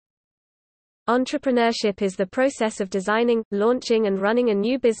Entrepreneurship is the process of designing, launching and running a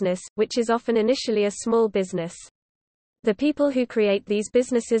new business, which is often initially a small business. The people who create these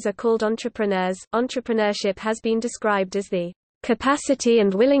businesses are called entrepreneurs. Entrepreneurship has been described as the capacity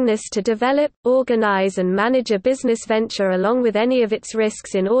and willingness to develop, organize and manage a business venture along with any of its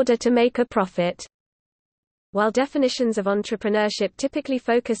risks in order to make a profit. While definitions of entrepreneurship typically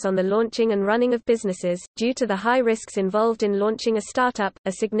focus on the launching and running of businesses, due to the high risks involved in launching a startup,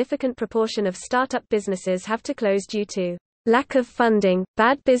 a significant proportion of startup businesses have to close due to lack of funding,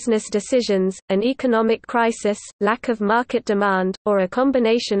 bad business decisions, an economic crisis, lack of market demand, or a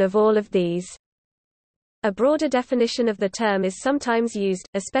combination of all of these. A broader definition of the term is sometimes used,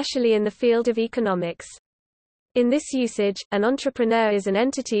 especially in the field of economics. In this usage, an entrepreneur is an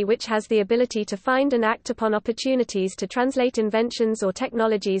entity which has the ability to find and act upon opportunities to translate inventions or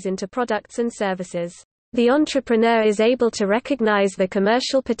technologies into products and services. The entrepreneur is able to recognize the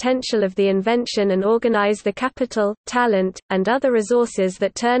commercial potential of the invention and organize the capital, talent, and other resources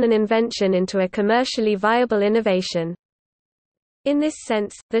that turn an invention into a commercially viable innovation. In this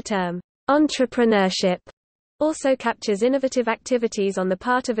sense, the term entrepreneurship also captures innovative activities on the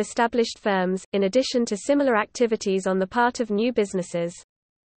part of established firms, in addition to similar activities on the part of new businesses.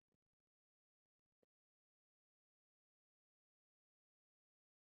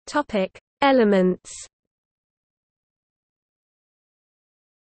 Topic: Elements.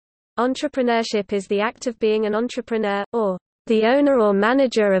 Entrepreneurship is the act of being an entrepreneur, or the owner or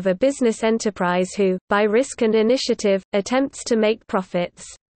manager of a business enterprise who, by risk and initiative, attempts to make profits.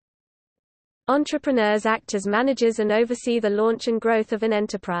 Entrepreneurs act as managers and oversee the launch and growth of an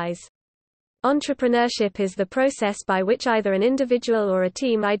enterprise. Entrepreneurship is the process by which either an individual or a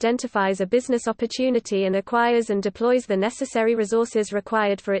team identifies a business opportunity and acquires and deploys the necessary resources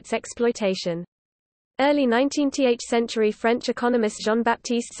required for its exploitation. Early 19th century French economist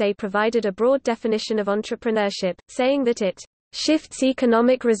Jean-Baptiste Say provided a broad definition of entrepreneurship, saying that it shifts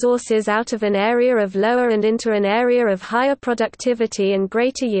economic resources out of an area of lower and into an area of higher productivity and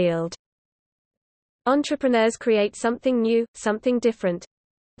greater yield. Entrepreneurs create something new, something different.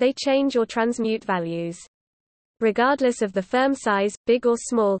 They change or transmute values. Regardless of the firm size, big or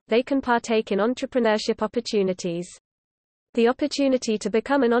small, they can partake in entrepreneurship opportunities. The opportunity to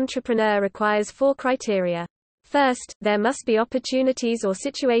become an entrepreneur requires 4 criteria. First, there must be opportunities or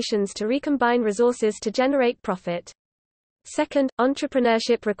situations to recombine resources to generate profit. Second,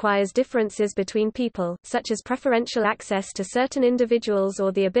 entrepreneurship requires differences between people, such as preferential access to certain individuals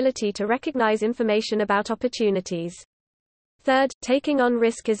or the ability to recognize information about opportunities. Third, taking on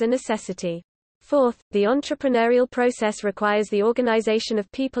risk is a necessity. Fourth, the entrepreneurial process requires the organization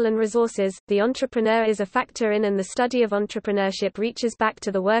of people and resources. The entrepreneur is a factor in, and the study of entrepreneurship reaches back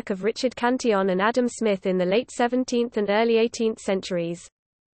to the work of Richard Cantillon and Adam Smith in the late 17th and early 18th centuries.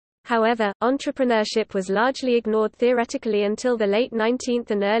 However, entrepreneurship was largely ignored theoretically until the late 19th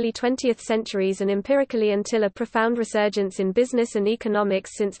and early 20th centuries and empirically until a profound resurgence in business and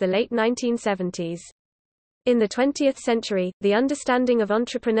economics since the late 1970s. In the 20th century, the understanding of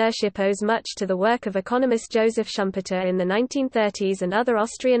entrepreneurship owes much to the work of economist Joseph Schumpeter in the 1930s and other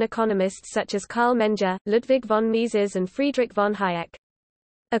Austrian economists such as Karl Menger, Ludwig von Mises and Friedrich von Hayek.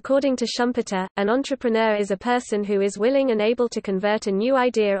 According to Schumpeter, an entrepreneur is a person who is willing and able to convert a new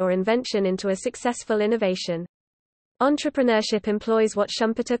idea or invention into a successful innovation. Entrepreneurship employs what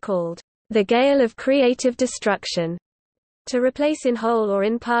Schumpeter called the gale of creative destruction to replace in whole or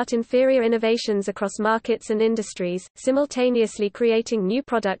in part inferior innovations across markets and industries, simultaneously creating new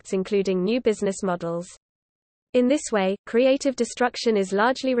products including new business models. In this way, creative destruction is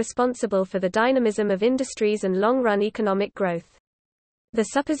largely responsible for the dynamism of industries and long-run economic growth. The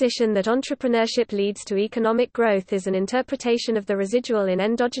supposition that entrepreneurship leads to economic growth is an interpretation of the residual in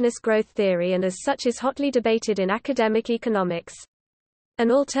endogenous growth theory and as such is hotly debated in academic economics. An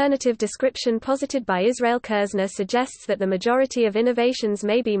alternative description posited by Israel Kirzner suggests that the majority of innovations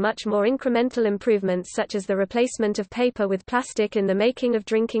may be much more incremental improvements such as the replacement of paper with plastic in the making of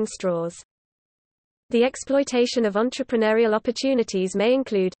drinking straws. The exploitation of entrepreneurial opportunities may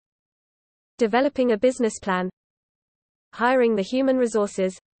include developing a business plan, hiring the human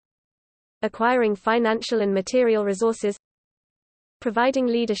resources, acquiring financial and material resources, providing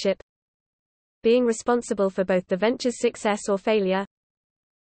leadership, being responsible for both the venture's success or failure.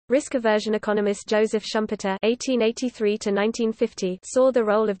 Risk aversion economist Joseph Schumpeter (1883–1950) saw the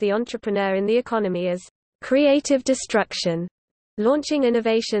role of the entrepreneur in the economy as creative destruction, launching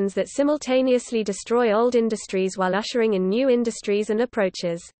innovations that simultaneously destroy old industries while ushering in new industries and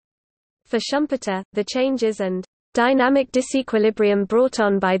approaches. For Schumpeter, the changes and dynamic disequilibrium brought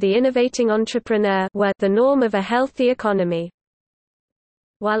on by the innovating entrepreneur were the norm of a healthy economy.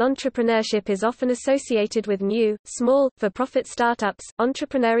 While entrepreneurship is often associated with new, small, for-profit startups,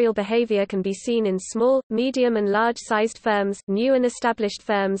 entrepreneurial behavior can be seen in small, medium and large-sized firms, new and established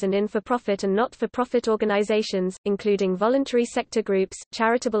firms and in for-profit and not-for-profit organizations, including voluntary sector groups,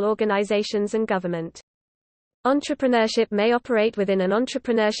 charitable organizations and government. Entrepreneurship may operate within an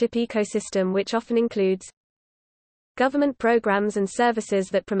entrepreneurship ecosystem which often includes government programs and services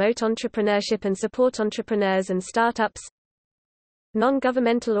that promote entrepreneurship and support entrepreneurs and startups,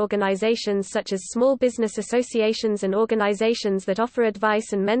 non-governmental organizations such as small business associations and organizations that offer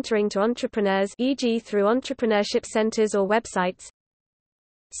advice and mentoring to entrepreneurs, e.g. through entrepreneurship centers or websites,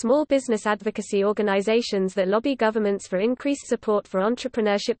 small business advocacy organizations that lobby governments for increased support for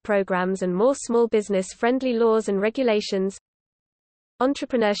entrepreneurship programs and more small business-friendly laws and regulations,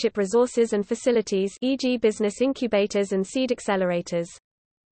 entrepreneurship resources and facilities, e.g. business incubators and seed accelerators.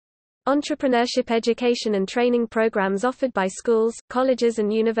 Entrepreneurship education and training programs offered by schools, colleges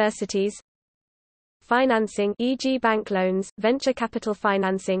and universities. Financing, e.g. bank loans, venture capital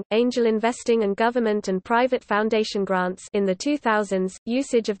financing, angel investing and government and private foundation grants. In the 2000s,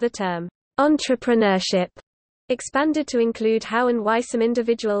 usage of the term entrepreneurship expanded to include how and why some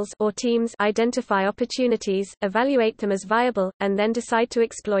individuals or teams identify opportunities, evaluate them as viable, and then decide to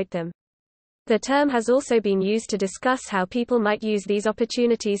exploit them. The term has also been used to discuss how people might use these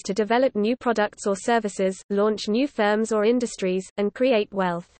opportunities to develop new products or services, launch new firms or industries, and create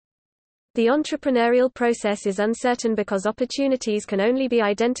wealth. The entrepreneurial process is uncertain because opportunities can only be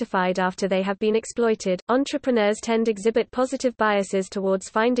identified after they have been exploited. Entrepreneurs tend to exhibit positive biases towards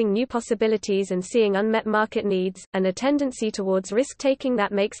finding new possibilities and seeing unmet market needs, and a tendency towards risk-taking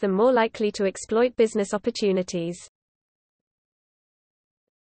that makes them more likely to exploit business opportunities.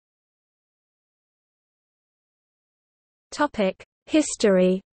 Topic: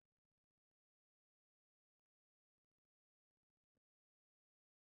 History.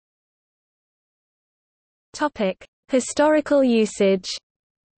 Topic: Historical usage.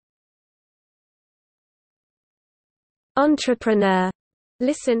 Entrepreneur,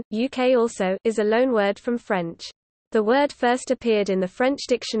 listen, UK also, is a loanword from French. The word first appeared in the French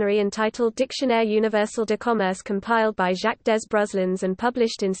dictionary entitled Dictionnaire universel de commerce compiled by Jacques des Bruslins and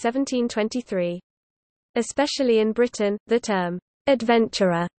published in 1723. Especially in Britain, the term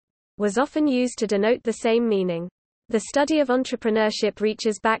adventurer was often used to denote the same meaning. The study of entrepreneurship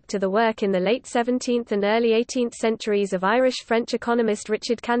reaches back to the work in the late 17th and early 18th centuries of Irish-French economist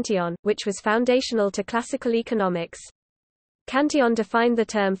Richard Cantillon, which was foundational to classical economics. Cantillon defined the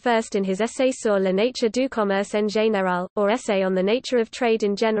term first in his Essai sur la nature du commerce en général, or Essay on the Nature of Trade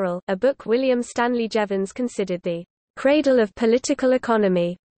in General, a book William Stanley Jevons considered the cradle of political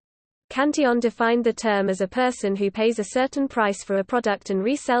economy. Cantillon defined the term as a person who pays a certain price for a product and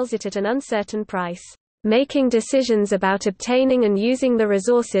resells it at an uncertain price, making decisions about obtaining and using the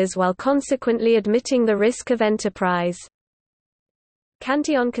resources while consequently admitting the risk of enterprise.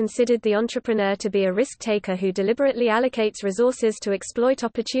 Cantillon considered the entrepreneur to be a risk-taker who deliberately allocates resources to exploit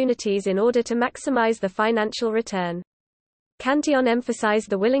opportunities in order to maximize the financial return. Cantillon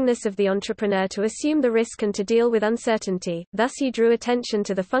emphasized the willingness of the entrepreneur to assume the risk and to deal with uncertainty, thus he drew attention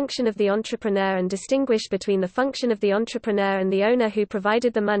to the function of the entrepreneur and distinguished between the function of the entrepreneur and the owner who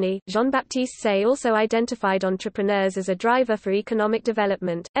provided the money. Jean-Baptiste Say also identified entrepreneurs as a driver for economic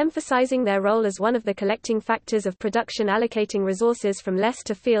development, emphasizing their role as one of the collecting factors of production, allocating resources from less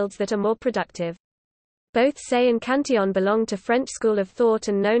to fields that are more productive. Both Say and Cantillon belonged to French school of thought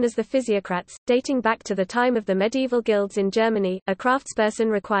and known as the physiocrats, dating back to the time of the medieval guilds in Germany. A craftsperson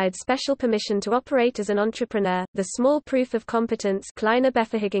required special permission to operate as an entrepreneur. The small proof of competence, kleine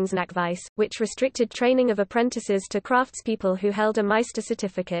Befähigungsnachweis, which restricted training of apprentices to craftspeople who held a Meister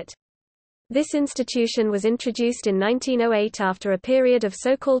certificate. This institution was introduced in 1908 after a period of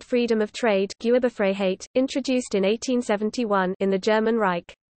so-called freedom of trade, Gewerbefreiheit, introduced in 1871 in the German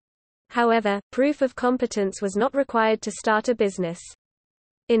Reich. However, proof of competence was not required to start a business.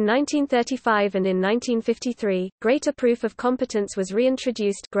 In 1935 and in 1953, greater proof of competence was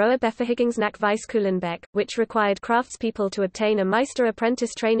reintroduced, Große Befähigungsnachweis Kulenbeck, which required craftspeople to obtain a Meister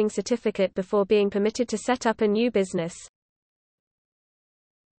apprentice training certificate before being permitted to set up a new business.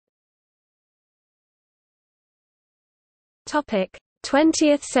 Topic: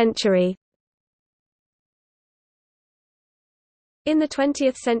 20th century. In the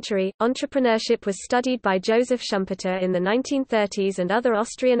 20th century, entrepreneurship was studied by Joseph Schumpeter in the 1930s and other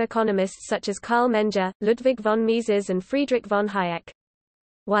Austrian economists such as Karl Menger, Ludwig von Mises and Friedrich von Hayek.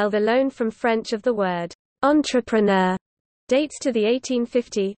 While the loan from French of the word entrepreneur dates to the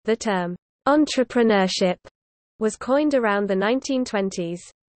 1850, the term entrepreneurship was coined around the 1920s.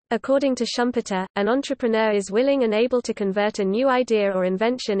 According to Schumpeter, an entrepreneur is willing and able to convert a new idea or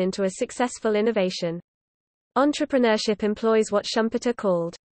invention into a successful innovation. Entrepreneurship employs what Schumpeter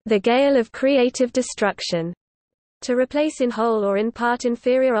called the gale of creative destruction to replace in whole or in part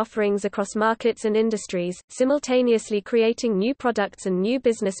inferior offerings across markets and industries, simultaneously creating new products and new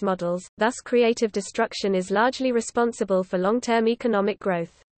business models. Thus, creative destruction is largely responsible for long-term economic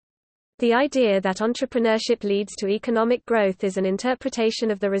growth. The idea that entrepreneurship leads to economic growth is an interpretation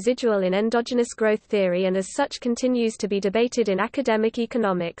of the residual in endogenous growth theory and as such continues to be debated in academic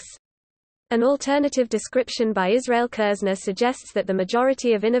economics. An alternative description by Israel Kirzner suggests that the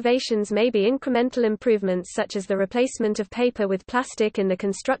majority of innovations may be incremental improvements such as the replacement of paper with plastic in the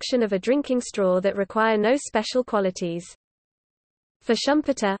construction of a drinking straw that require no special qualities. For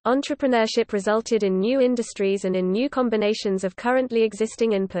Schumpeter, entrepreneurship resulted in new industries and in new combinations of currently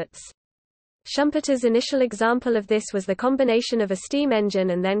existing inputs. Schumpeter's initial example of this was the combination of a steam engine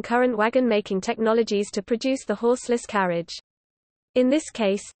and then current wagon-making technologies to produce the horseless carriage. In this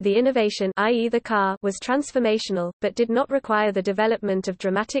case, the innovation, i.e. the car, was transformational, but did not require the development of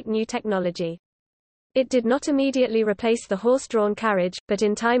dramatic new technology. It did not immediately replace the horse-drawn carriage, but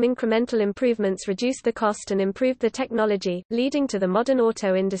in time incremental improvements reduced the cost and improved the technology, leading to the modern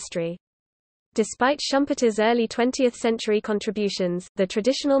auto industry. Despite Schumpeter's early 20th-century contributions, the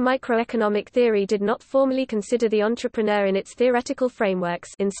traditional microeconomic theory did not formally consider the entrepreneur in its theoretical frameworks,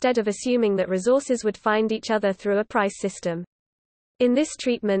 instead of assuming that resources would find each other through a price system. In this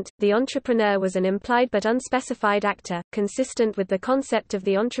treatment, the entrepreneur was an implied but unspecified actor, consistent with the concept of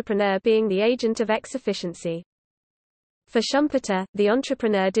the entrepreneur being the agent of efficiency. For Schumpeter, the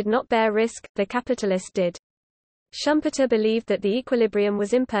entrepreneur did not bear risk, the capitalist did. Schumpeter believed that the equilibrium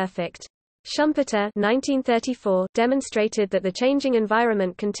was imperfect. Schumpeter 1934 demonstrated that the changing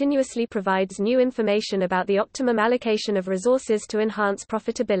environment continuously provides new information about the optimum allocation of resources to enhance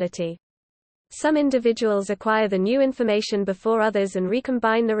profitability. Some individuals acquire the new information before others and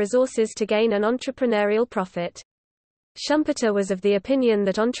recombine the resources to gain an entrepreneurial profit. Schumpeter was of the opinion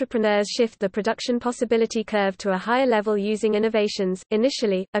that entrepreneurs shift the production possibility curve to a higher level using innovations.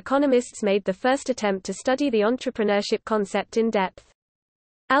 Initially, economists made the first attempt to study the entrepreneurship concept in depth.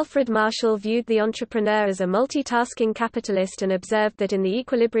 Alfred Marshall viewed the entrepreneur as a multitasking capitalist and observed that in the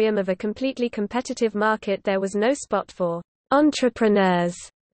equilibrium of a completely competitive market there was no spot for entrepreneurs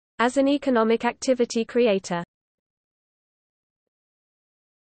as an economic activity creator.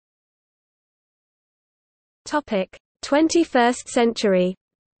 Topic: 21st century.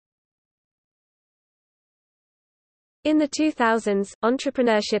 In the 2000s,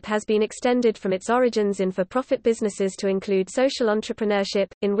 entrepreneurship has been extended from its origins in for-profit businesses to include social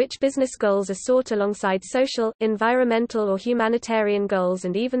entrepreneurship, in which business goals are sought alongside social, environmental or humanitarian goals,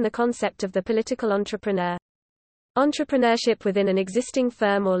 and even the concept of the political entrepreneur. Entrepreneurship within an existing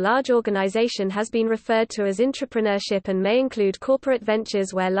firm or large organization has been referred to as intrapreneurship and may include corporate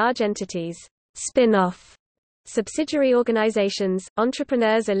ventures where large entities spin-off subsidiary organizations.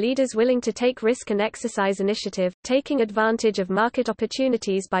 Entrepreneurs are leaders willing to take risk and exercise initiative, taking advantage of market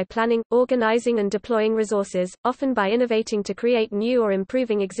opportunities by planning, organizing and deploying resources, often by innovating to create new or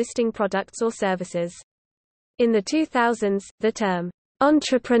improving existing products or services. In the 2000s, the term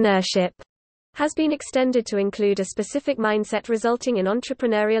entrepreneurship has been extended to include a specific mindset resulting in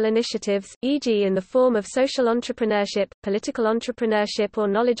entrepreneurial initiatives, e.g. in the form of social entrepreneurship, political entrepreneurship or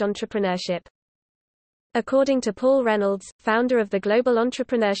knowledge entrepreneurship. According to Paul Reynolds, founder of the Global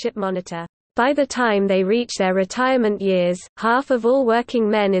Entrepreneurship Monitor, by the time they reach their retirement years, half of all working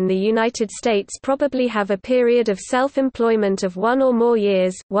men in the United States probably have a period of self-employment of 1 or more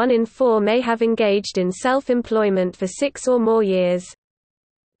years, 1 in 4 may have engaged in self-employment for 6 or more years.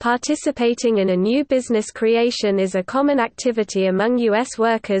 Participating in a new business creation is a common activity among U.S.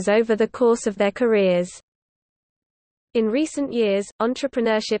 workers over the course of their careers. In recent years,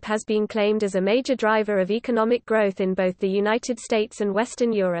 entrepreneurship has been claimed as a major driver of economic growth in both the United States and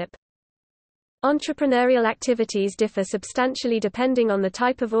Western Europe. Entrepreneurial activities differ substantially depending on the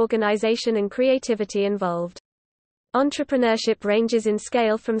type of organization and creativity involved. Entrepreneurship ranges in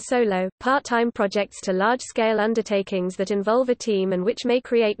scale from solo, part-time projects to large-scale undertakings that involve a team and which may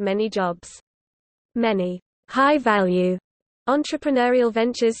create many jobs. Many high-value entrepreneurial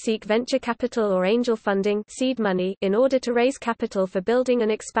ventures seek venture capital or angel funding, seed money, in order to raise capital for building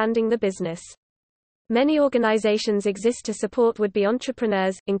and expanding the business. Many organizations exist to support would-be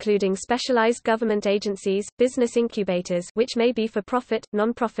entrepreneurs, including specialized government agencies, business incubators which may be for-profit,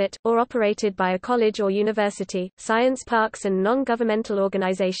 non-profit, or operated by a college or university, science parks and non-governmental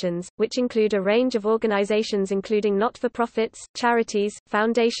organizations, which include a range of organizations including not-for-profits, charities,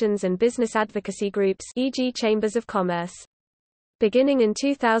 foundations and business advocacy groups, e.g. chambers of commerce. Beginning in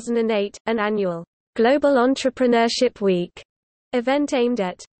 2008, an annual Global Entrepreneurship Week event aimed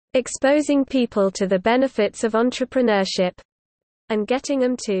at exposing people to the benefits of entrepreneurship and getting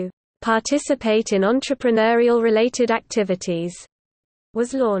them to participate in entrepreneurial-related activities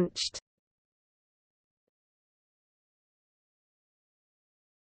was launched.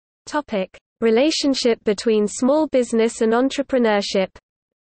 Topic: Relationship between small business and entrepreneurship.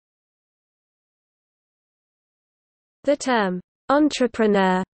 The term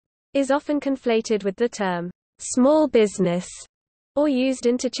entrepreneur is often conflated with the term small business, or used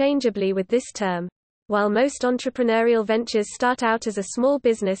interchangeably with this term. While most entrepreneurial ventures start out as a small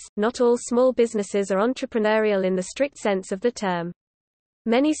business, not all small businesses are entrepreneurial in the strict sense of the term.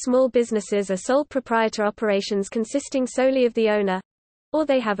 Many small businesses are sole proprietor operations consisting solely of the owner, or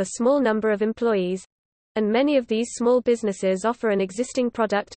they have a small number of employees, and many of these small businesses offer an existing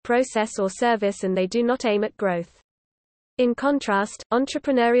product, process or service and they do not aim at growth. In contrast,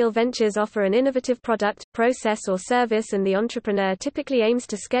 entrepreneurial ventures offer an innovative product, process or service and the entrepreneur typically aims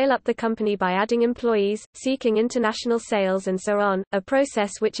to scale up the company by adding employees, seeking international sales and so on, a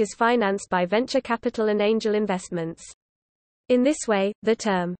process which is financed by venture capital and angel investments. In this way, the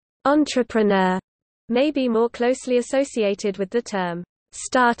term entrepreneur may be more closely associated with the term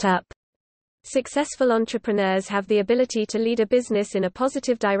startup. Successful entrepreneurs have the ability to lead a business in a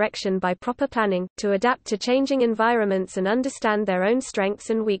positive direction by proper planning, to adapt to changing environments and understand their own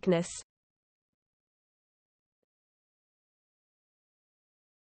strengths and weakness.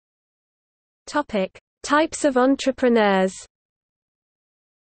 Topic: Types of entrepreneurs.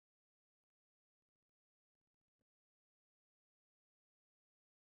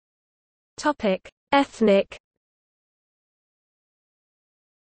 Topic: Ethnic.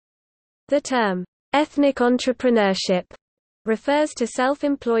 The term, ethnic entrepreneurship, refers to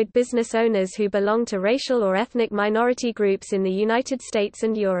self-employed business owners who belong to racial or ethnic minority groups in the United States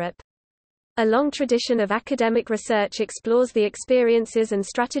and Europe. A long tradition of academic research explores the experiences and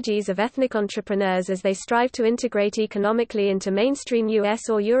strategies of ethnic entrepreneurs as they strive to integrate economically into mainstream U.S.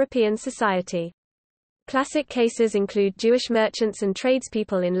 or European society. Classic cases include Jewish merchants and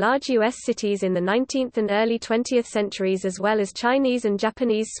tradespeople in large U.S. cities in the 19th and early 20th centuries, as well as Chinese and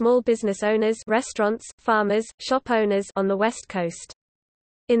Japanese small business owners, restaurants, farmers, shop owners on the West Coast.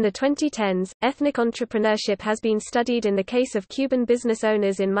 In the 2010s, ethnic entrepreneurship has been studied in the case of Cuban business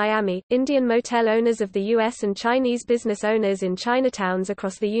owners in Miami, Indian motel owners of the U.S. and Chinese business owners in Chinatowns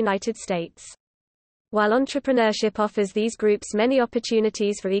across the United States. While entrepreneurship offers these groups many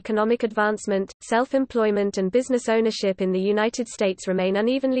opportunities for economic advancement, self-employment and business ownership in the United States remain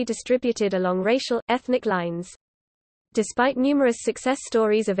unevenly distributed along racial, ethnic lines. Despite numerous success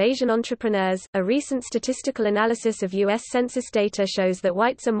stories of Asian entrepreneurs, a recent statistical analysis of U.S. Census data shows that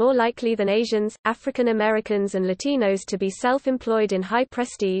whites are more likely than Asians, African Americans and Latinos to be self-employed in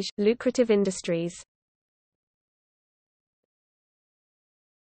high-prestige, lucrative industries.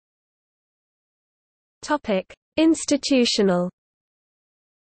 Institutional.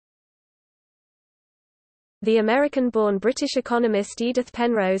 The American-born British economist Edith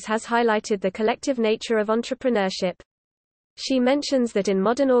Penrose has highlighted the collective nature of entrepreneurship. She mentions that in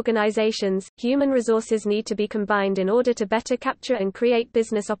modern organizations, human resources need to be combined in order to better capture and create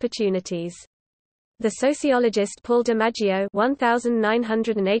business opportunities. The sociologist Paul DiMaggio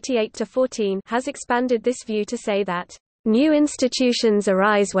 (1988–14) has expanded this view to say that new institutions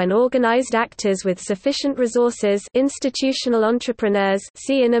arise when organized actors with sufficient resources, institutional entrepreneurs,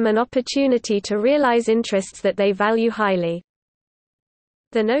 see in them an opportunity to realize interests that they value highly.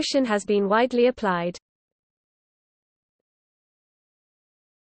 The notion has been widely applied.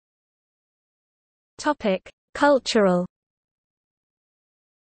 Topic: Cultural.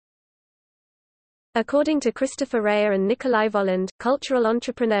 According to Christopher Rea and Nikolai Volland, cultural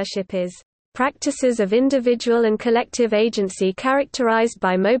entrepreneurship is practices of individual and collective agency characterized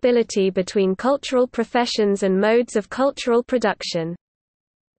by mobility between cultural professions and modes of cultural production,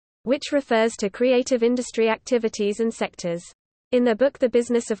 which refers to creative industry activities and sectors. In the book The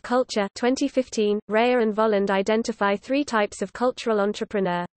Business of Culture 2015, Rea and Volland identify three types of cultural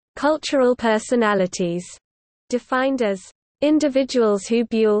entrepreneur. Cultural personalities, defined as individuals who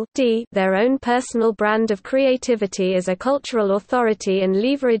build their own personal brand of creativity as a cultural authority and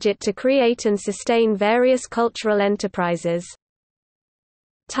leverage it to create and sustain various cultural enterprises.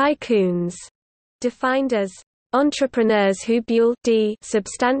 Tycoons, defined as entrepreneurs who build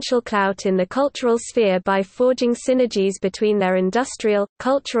substantial clout in the cultural sphere by forging synergies between their industrial,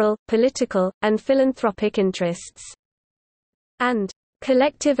 cultural, political, and philanthropic interests. And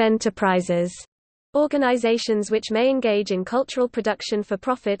collective enterprises, organizations which may engage in cultural production for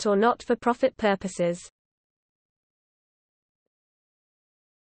profit or not for profit purposes.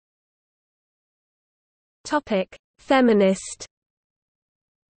 Feminist.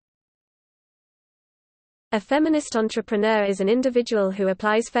 A feminist entrepreneur is an individual who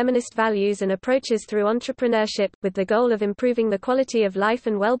applies feminist values and approaches through entrepreneurship, with the goal of improving the quality of life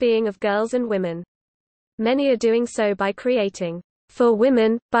and well-being of girls and women. Many are doing so by creating for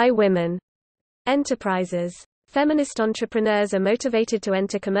women, by women enterprises. Feminist entrepreneurs are motivated to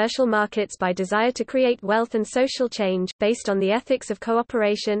enter commercial markets by desire to create wealth and social change, based on the ethics of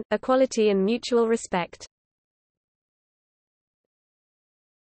cooperation, equality and mutual respect.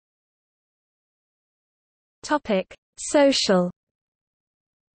 Social.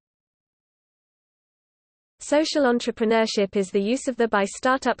 Social entrepreneurship is the use of by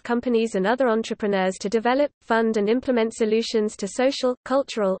startup companies and other entrepreneurs to develop, fund and implement solutions to social,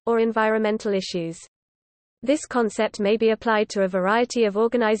 cultural, or environmental issues. This concept may be applied to a variety of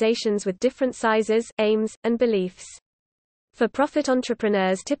organizations with different sizes, aims, and beliefs. For-profit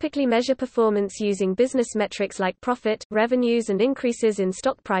entrepreneurs typically measure performance using business metrics like profit, revenues and increases in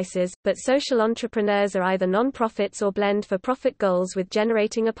stock prices, but social entrepreneurs are either non-profits or blend for-profit goals with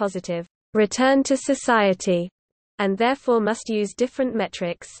generating a positive return to society, and therefore must use different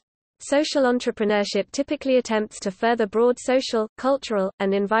metrics. Social entrepreneurship typically attempts to further broad social, cultural,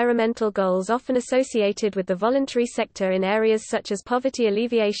 and environmental goals often associated with the voluntary sector in areas such as poverty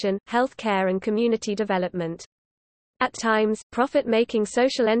alleviation, health care and community development. At times, profit-making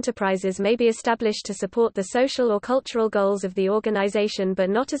social enterprises may be established to support the social or cultural goals of the organization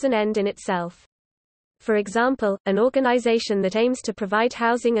but not as an end in itself. For example, an organization that aims to provide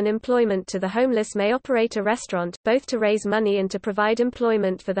housing and employment to the homeless may operate a restaurant, both to raise money and to provide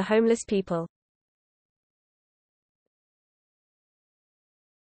employment for the homeless people.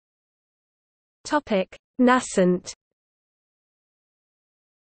 Nascent.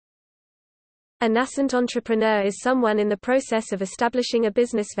 A nascent entrepreneur is someone in the process of establishing a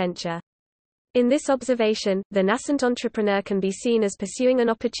business venture. In this observation, the nascent entrepreneur can be seen as pursuing an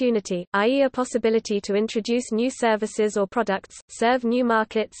opportunity, i.e. a possibility to introduce new services or products, serve new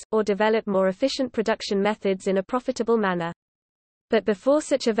markets, or develop more efficient production methods in a profitable manner. But before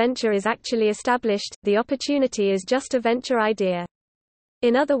such a venture is actually established, the opportunity is just a venture idea.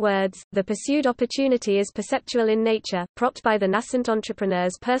 In other words, the pursued opportunity is perceptual in nature, propped by the nascent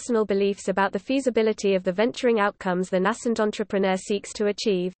entrepreneur's personal beliefs about the feasibility of the venturing outcomes the nascent entrepreneur seeks to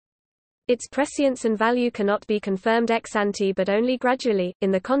achieve. Its prescience and value cannot be confirmed ex ante but only gradually,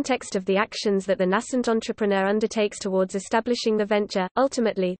 in the context of the actions that the nascent entrepreneur undertakes towards establishing the venture.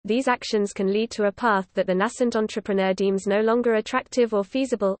 Ultimately, these actions can lead to a path that the nascent entrepreneur deems no longer attractive or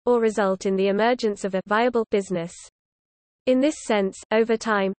feasible, or result in the emergence of a viable business. In this sense, over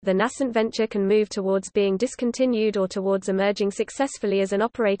time, the nascent venture can move towards being discontinued or towards emerging successfully as an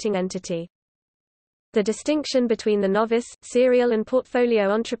operating entity. The distinction between the novice, serial and portfolio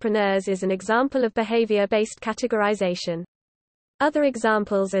entrepreneurs is an example of behavior-based categorization. Other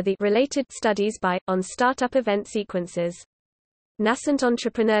examples are the related studies by, on startup event sequences. Nascent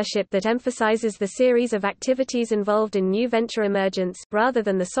entrepreneurship that emphasizes the series of activities involved in new venture emergence, rather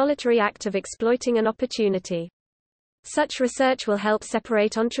than the solitary act of exploiting an opportunity. Such research will help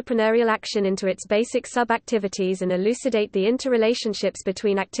separate entrepreneurial action into its basic sub-activities and elucidate the interrelationships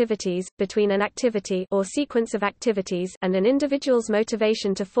between activities, between an activity or sequence of activities and an individual's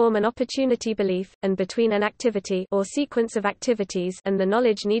motivation to form an opportunity belief, and between an activity or sequence of activities and the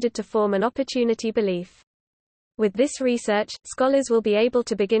knowledge needed to form an opportunity belief. With this research, scholars will be able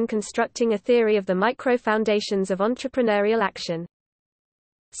to begin constructing a theory of the micro-foundations of entrepreneurial action.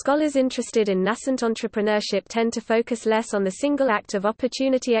 Scholars interested in nascent entrepreneurship tend to focus less on the single act of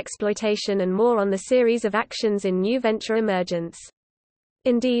opportunity exploitation and more on the series of actions in new venture emergence.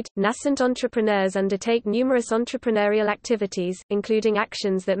 Indeed, nascent entrepreneurs undertake numerous entrepreneurial activities, including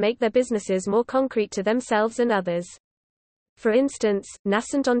actions that make their businesses more concrete to themselves and others. For instance,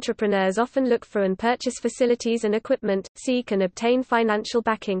 nascent entrepreneurs often look for and purchase facilities and equipment, seek and obtain financial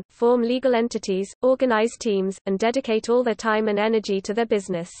backing, form legal entities, organize teams, and dedicate all their time and energy to their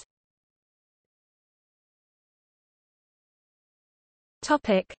business.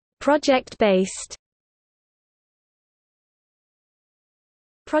 Project-based.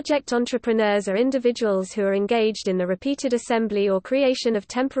 Project entrepreneurs are individuals who are engaged in the repeated assembly or creation of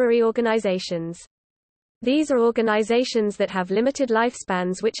temporary organizations. These are organizations that have limited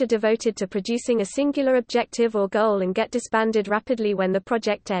lifespans which are devoted to producing a singular objective or goal and get disbanded rapidly when the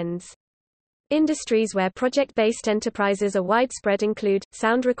project ends. Industries where project-based enterprises are widespread include,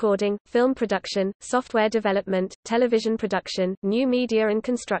 sound recording, film production, software development, television production, new media and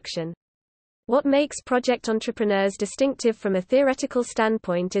construction. What makes project entrepreneurs distinctive from a theoretical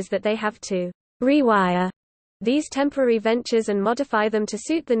standpoint is that they have to rewire these temporary ventures and modify them to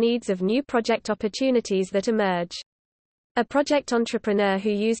suit the needs of new project opportunities that emerge. A project entrepreneur who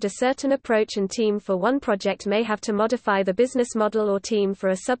used a certain approach and team for one project may have to modify the business model or team for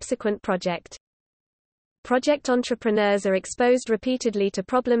a subsequent project. Project entrepreneurs are exposed repeatedly to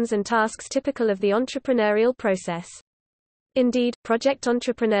problems and tasks typical of the entrepreneurial process. Indeed, project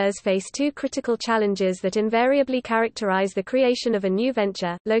entrepreneurs face two critical challenges that invariably characterize the creation of a new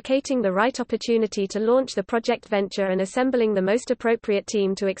venture: locating the right opportunity to launch the project venture and assembling the most appropriate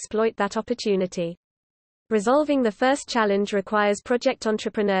team to exploit that opportunity. Resolving the first challenge requires project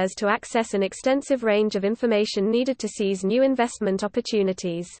entrepreneurs to access an extensive range of information needed to seize new investment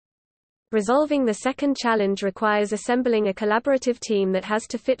opportunities. Resolving the second challenge requires assembling a collaborative team that has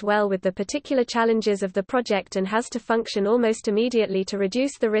to fit well with the particular challenges of the project and has to function almost immediately to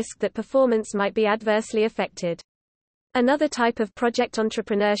reduce the risk that performance might be adversely affected. Another type of project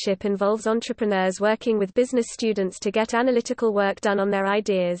entrepreneurship involves entrepreneurs working with business students to get analytical work done on their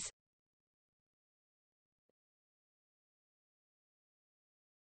ideas.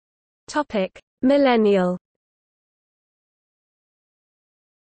 Millennial.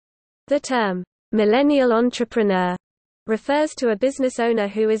 The term, millennial entrepreneur, refers to a business owner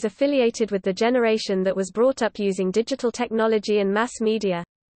who is affiliated with the generation that was brought up using digital technology and mass media.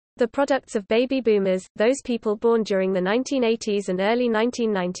 The products of baby boomers, those people born during the 1980s and early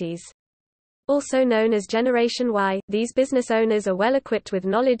 1990s. Also known as Generation Y, these business owners are well equipped with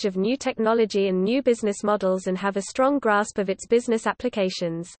knowledge of new technology and new business models and have a strong grasp of its business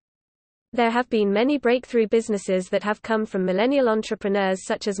applications. There have been many breakthrough businesses that have come from millennial entrepreneurs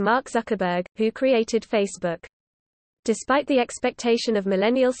such as Mark Zuckerberg, who created Facebook. Despite the expectation of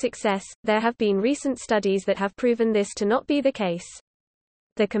millennial success, there have been recent studies that have proven this to not be the case.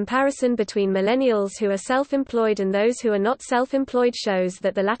 The comparison between millennials who are self-employed and those who are not self-employed shows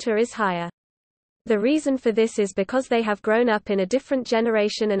that the latter is higher. The reason for this is because they have grown up in a different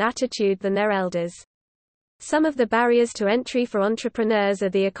generation and attitude than their elders. Some of the barriers to entry for entrepreneurs are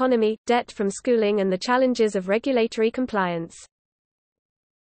the economy, debt from schooling, and the challenges of regulatory compliance.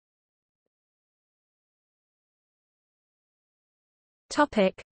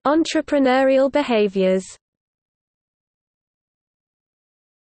 Entrepreneurial behaviors.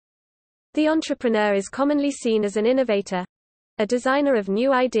 The entrepreneur is commonly seen as an innovator, a designer of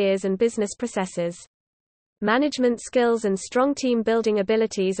new ideas and business processes. Management skills and strong team-building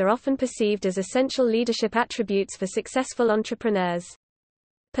abilities are often perceived as essential leadership attributes for successful entrepreneurs.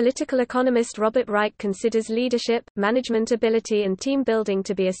 Political economist Robert Reich considers leadership, management ability and team-building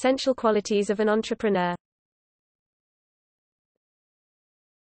to be essential qualities of an entrepreneur.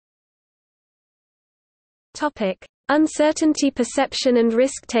 Uncertainty perception and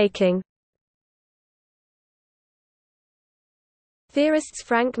risk-taking. Theorists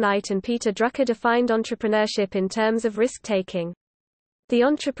Frank Knight and Peter Drucker defined entrepreneurship in terms of risk-taking. The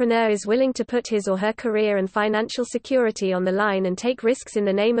entrepreneur is willing to put his or her career and financial security on the line and take risks in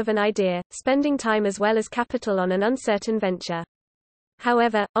the name of an idea, spending time as well as capital on an uncertain venture.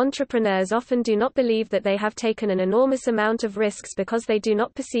 However, entrepreneurs often do not believe that they have taken an enormous amount of risks because they do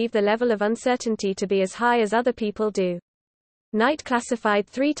not perceive the level of uncertainty to be as high as other people do. Knight classified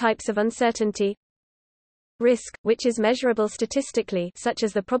three types of uncertainty. Risk, which is measurable statistically, such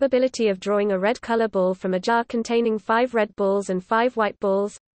as the probability of drawing a red color ball from a jar containing 5 red balls and 5 white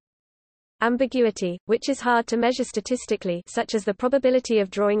balls. Ambiguity, which is hard to measure statistically, such as the probability of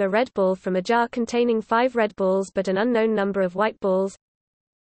drawing a red ball from a jar containing 5 red balls but an unknown number of white balls.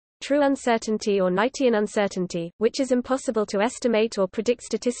 True uncertainty or Knightian uncertainty, which is impossible to estimate or predict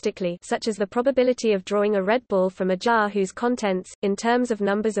statistically, such as the probability of drawing a red ball from a jar whose contents, in terms of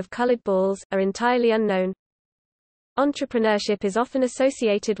numbers of colored balls, are entirely unknown. Entrepreneurship is often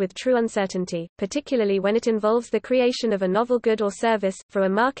associated with true uncertainty, particularly when it involves the creation of a novel good or service, for a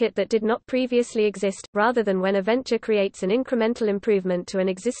market that did not previously exist, rather than when a venture creates an incremental improvement to an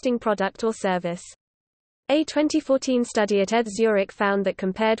existing product or service. A 2014 study at ETH Zurich found that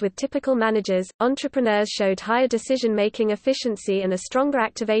compared with typical managers, entrepreneurs showed higher decision-making efficiency and a stronger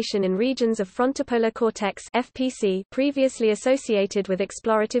activation in regions of frontopolar cortex (FPC) previously associated with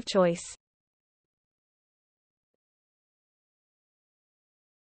explorative choice.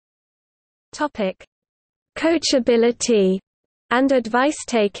 Coachability and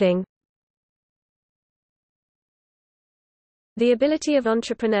advice-taking. The ability of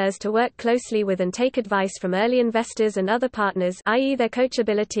entrepreneurs to work closely with and take advice from early investors and other partners, i.e. their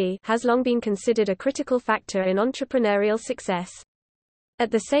coachability, has long been considered a critical factor in entrepreneurial success. At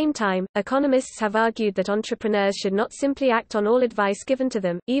the same time, economists have argued that entrepreneurs should not simply act on all advice given to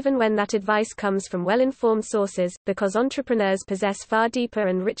them, even when that advice comes from well-informed sources, because entrepreneurs possess far deeper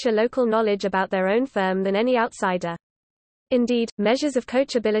and richer local knowledge about their own firm than any outsider. Indeed, measures of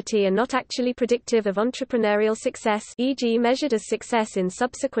coachability are not actually predictive of entrepreneurial success, e.g. measured as success in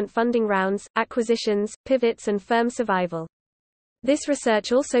subsequent funding rounds, acquisitions, pivots and firm survival. This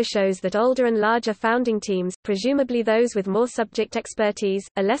research also shows that older and larger founding teams, presumably those with more subject expertise,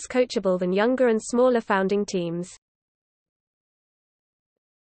 are less coachable than younger and smaller founding teams.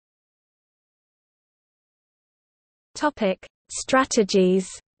 Topic: Strategies.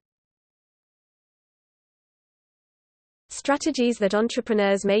 Strategies that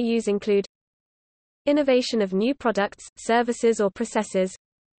entrepreneurs may use include innovation of new products, services or processes,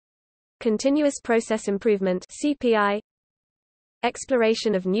 continuous process improvement (CPI),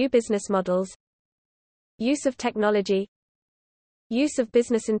 exploration of new business models, use of technology, use of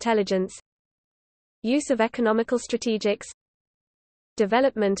business intelligence, use of economical strategics,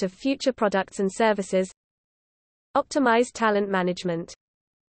 development of future products and services, optimized talent management.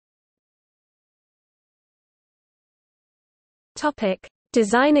 Topic: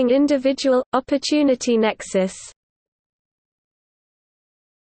 Designing individual opportunity nexus.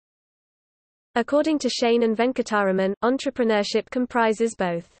 According to Shane and Venkataraman, entrepreneurship comprises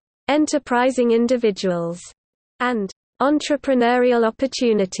both enterprising individuals and entrepreneurial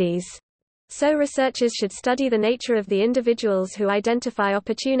opportunities. So researchers should study the nature of the individuals who identify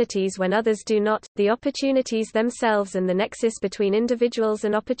opportunities when others do not, the opportunities themselves and the nexus between individuals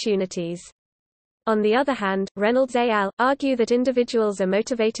and opportunities. On the other hand, Reynolds et al. Argue that individuals are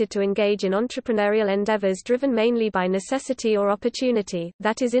motivated to engage in entrepreneurial endeavors driven mainly by necessity or opportunity,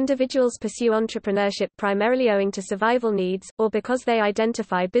 that is, individuals pursue entrepreneurship primarily owing to survival needs, or because they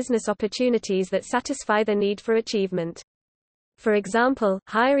identify business opportunities that satisfy their need for achievement. For example,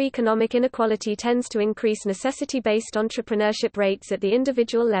 higher economic inequality tends to increase necessity-based entrepreneurship rates at the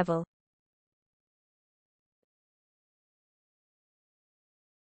individual level.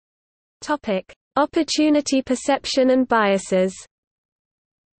 Topic: Opportunity perception and biases.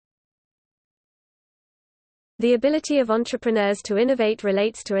 The ability of entrepreneurs to innovate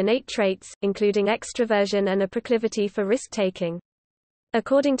relates to innate traits, including extroversion and a proclivity for risk-taking.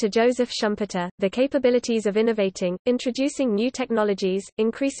 According to Joseph Schumpeter, the capabilities of innovating, introducing new technologies,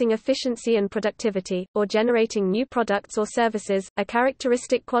 increasing efficiency and productivity, or generating new products or services, are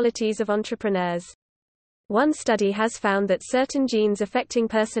characteristic qualities of entrepreneurs. One study has found that certain genes affecting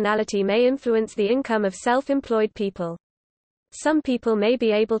personality may influence the income of self-employed people. Some people may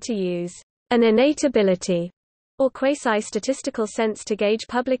be able to use an innate ability or quasi-statistical sense to gauge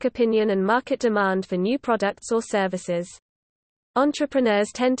public opinion and market demand for new products or services. Entrepreneurs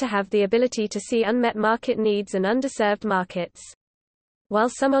tend to have the ability to see unmet market needs and underserved markets. While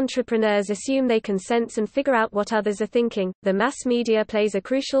some entrepreneurs assume they can sense and figure out what others are thinking, the mass media plays a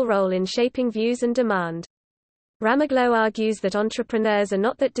crucial role in shaping views and demand. Ramaglow argues that entrepreneurs are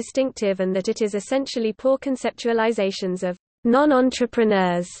not that distinctive and that it is essentially poor conceptualizations of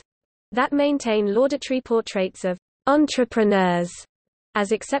non-entrepreneurs that maintain laudatory portraits of entrepreneurs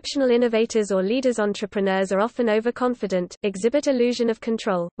as exceptional innovators or leaders. Entrepreneurs are often overconfident, exhibit illusion of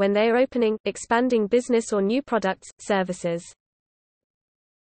control, when they are opening, expanding business or new products, services.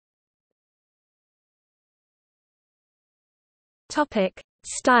 Topic: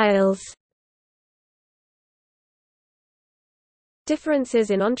 Styles.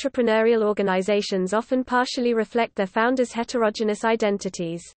 Differences in entrepreneurial organizations often partially reflect their founders' heterogeneous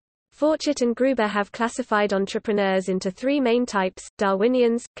identities. Forchett and Gruber have classified entrepreneurs into three main types: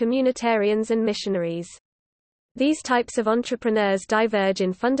 Darwinians, communitarians and missionaries. These types of entrepreneurs diverge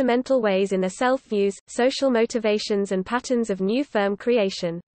in fundamental ways in their self-views, social motivations and patterns of new firm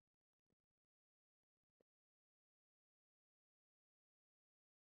creation.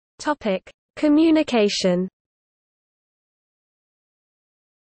 Communication.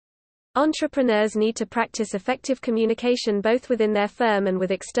 Entrepreneurs need to practice effective communication both within their firm and with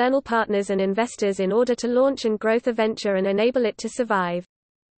external partners and investors in order to launch and grow a venture and enable it to survive.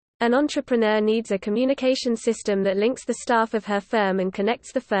 An entrepreneur needs a communication system that links the staff of her firm and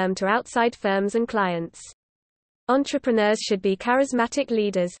connects the firm to outside firms and clients. Entrepreneurs should be charismatic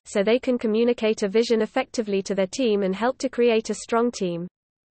leaders, so they can communicate a vision effectively to their team and help to create a strong team.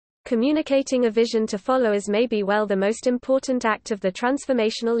 Communicating a vision to followers may be the most important act of the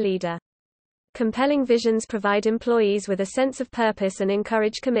transformational leader. Compelling visions provide employees with a sense of purpose and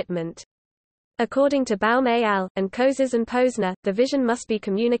encourage commitment. According to Baum et al., and Kozes and Posner, the vision must be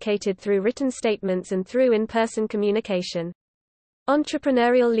communicated through written statements and through in-person communication.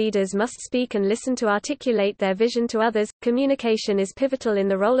 Entrepreneurial leaders must speak and listen to articulate their vision to others. Communication is pivotal in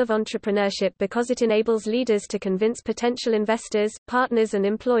the role of entrepreneurship because it enables leaders to convince potential investors, partners, and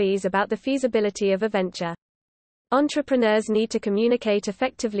employees about the feasibility of a venture. Entrepreneurs need to communicate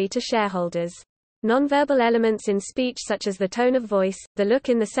effectively to shareholders. Nonverbal elements in speech such as the tone of voice, the look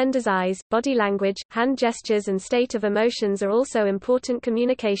in the sender's eyes, body language, hand gestures, and state of emotions are also important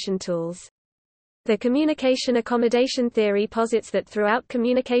communication tools. The communication accommodation theory posits that throughout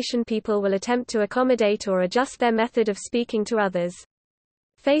communication people will attempt to accommodate or adjust their method of speaking to others.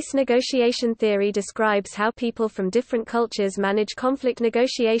 Face negotiation theory describes how people from different cultures manage conflict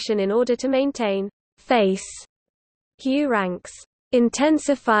negotiation in order to maintain face Q ranks,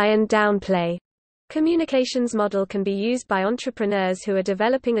 intensify and downplay. Communications model can be used by entrepreneurs who are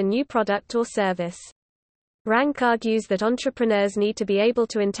developing a new product or service. Rank argues that entrepreneurs need to be able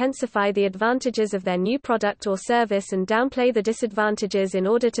to intensify the advantages of their new product or service and downplay the disadvantages in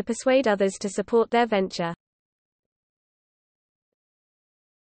order to persuade others to support their venture.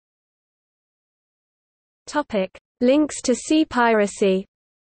 Topic: Links to see piracy.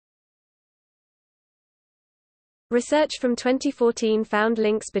 Research from 2014 found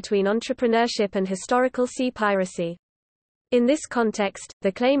links between entrepreneurship and historical sea piracy. In this context,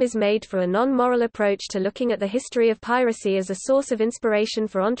 the claim is made for a non-moral approach to looking at the history of piracy as a source of inspiration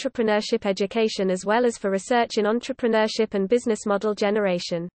for entrepreneurship education as well as for research in entrepreneurship and business model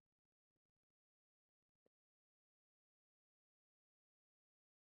generation.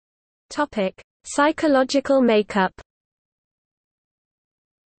 Topic: Psychological makeup.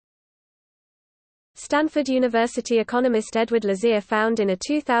 Stanford University economist Edward Lazier found in a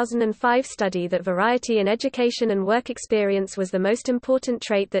 2005 study that variety in education and work experience was the most important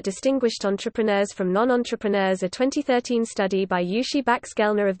trait that distinguished entrepreneurs from non-entrepreneurs. A 2013 study by Jussi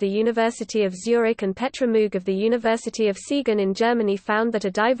Baxgellner of the University of Zurich and Petra Moog of the University of Siegen in Germany found that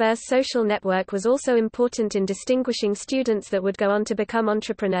a diverse social network was also important in distinguishing students that would go on to become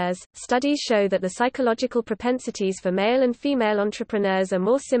entrepreneurs. Studies show that the psychological propensities for male and female entrepreneurs are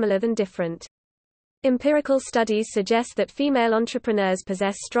more similar than different. Empirical studies suggest that female entrepreneurs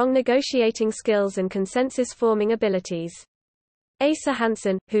possess strong negotiating skills and consensus-forming abilities. Asa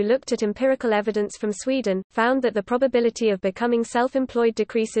Hansen, who looked at empirical evidence from Sweden, found that the probability of becoming self-employed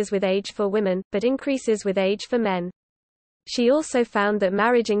decreases with age for women, but increases with age for men. She also found that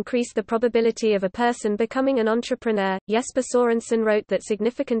marriage increased the probability of a person becoming an entrepreneur. Jesper Sorensen wrote that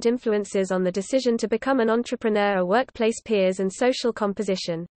significant influences on the decision to become an entrepreneur are workplace peers and social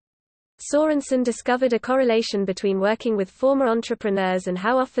composition. Sorensen discovered a correlation between working with former entrepreneurs and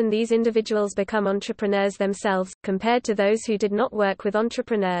how often these individuals become entrepreneurs themselves, compared to those who did not work with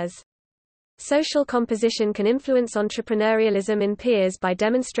entrepreneurs. Social composition can influence entrepreneurialism in peers by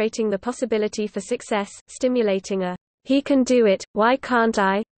demonstrating the possibility for success, stimulating a "he can do it, why can't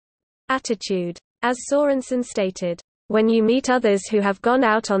I?" attitude. As Sorensen stated, "When you meet others who have gone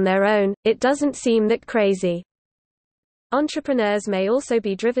out on their own, it doesn't seem that crazy." Entrepreneurs may also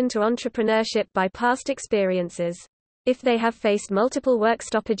be driven to entrepreneurship by past experiences. If they have faced multiple work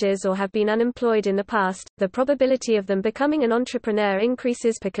stoppages or have been unemployed in the past, the probability of them becoming an entrepreneur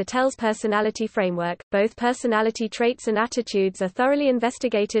increases per Cattell's personality framework. Both personality traits and attitudes are thoroughly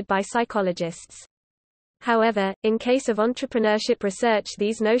investigated by psychologists. However, in case of entrepreneurship research,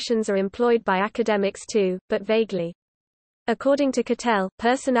 these notions are employed by academics too, but vaguely. According to Cattell,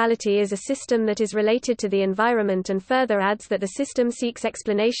 personality is a system that is related to the environment and further adds that the system seeks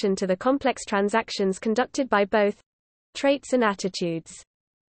explanation to the complex transactions conducted by both traits and attitudes.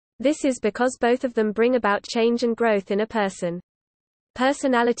 This is because both of them bring about change and growth in a person.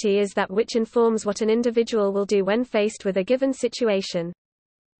 Personality is that which informs what an individual will do when faced with a given situation.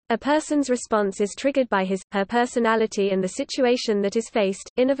 A person's response is triggered by his/her personality and the situation that is faced.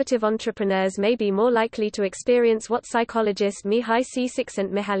 Innovative entrepreneurs may be more likely to experience what psychologist Mihai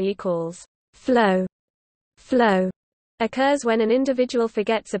Csikszentmihalyi calls flow. Flow occurs when an individual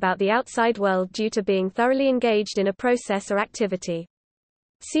forgets about the outside world due to being thoroughly engaged in a process or activity.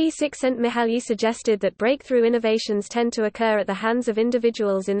 Csikszentmihalyi suggested that breakthrough innovations tend to occur at the hands of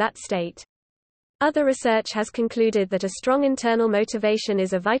individuals in that state. Other research has concluded that a strong internal motivation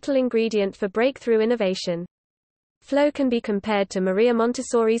is a vital ingredient for breakthrough innovation. Flow can be compared to Maria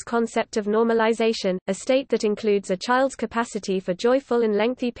Montessori's concept of normalization, a state that includes a child's capacity for joyful and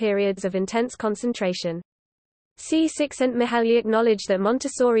lengthy periods of intense concentration. Csikszentmihalyi acknowledged that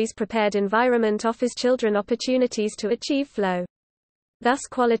Montessori's prepared environment offers children opportunities to achieve flow. Thus,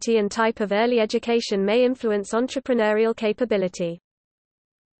 quality and type of early education may influence entrepreneurial capability.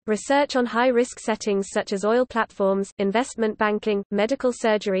 Research on high-risk settings such as oil platforms, investment banking, medical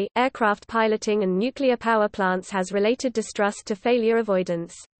surgery, aircraft piloting and nuclear power plants has related distrust to failure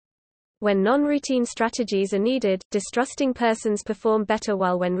avoidance. When non-routine strategies are needed, distrusting persons perform better,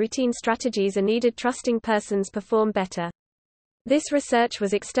 while when routine strategies are needed, trusting persons perform better. This research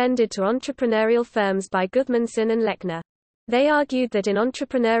was extended to entrepreneurial firms by Gudmundsson and Lechner. They argued that in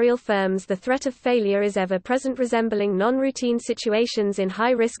entrepreneurial firms the threat of failure is ever present, resembling non-routine situations in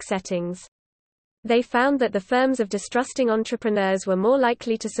high-risk settings. They found that the firms of distrusting entrepreneurs were more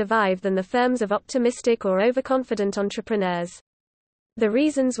likely to survive than the firms of optimistic or overconfident entrepreneurs. The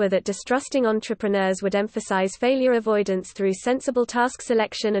reasons were that distrusting entrepreneurs would emphasize failure avoidance through sensible task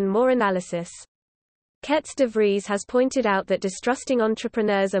selection and more analysis. Ketz de Vries has pointed out that distrusting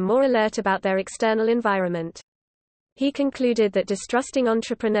entrepreneurs are more alert about their external environment. He concluded that distrusting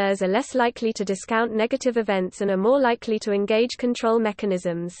entrepreneurs are less likely to discount negative events and are more likely to engage control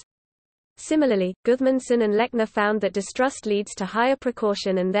mechanisms. Similarly, Gudmundsson and Lechner found that distrust leads to higher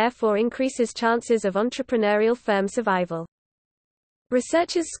precaution and therefore increases chances of entrepreneurial firm survival.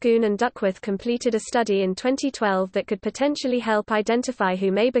 Researchers Schoon and Duckworth completed a study in 2012 that could potentially help identify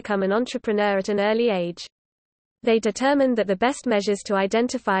who may become an entrepreneur at an early age. They determined that the best measures to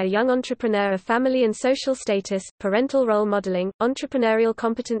identify a young entrepreneur are family and social status, parental role modeling, entrepreneurial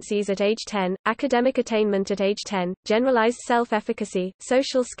competencies at age 10, academic attainment at age 10, generalized self-efficacy,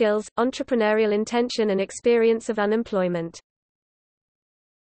 social skills, entrepreneurial intention and experience of unemployment.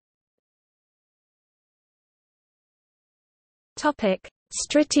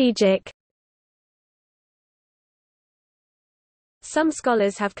 Strategic. Some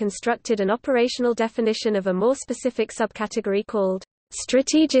scholars have constructed an operational definition of a more specific subcategory called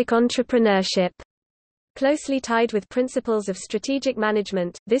strategic entrepreneurship. Closely tied with principles of strategic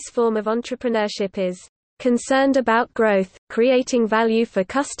management, this form of entrepreneurship is concerned about growth, creating value for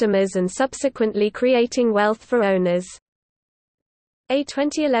customers and subsequently creating wealth for owners. A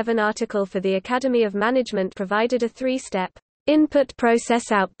 2011 article for the Academy of Management provided a three-step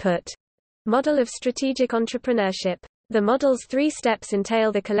input-process-output model of strategic entrepreneurship. The model's three steps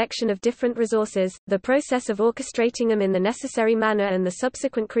entail the collection of different resources, the process of orchestrating them in the necessary manner and the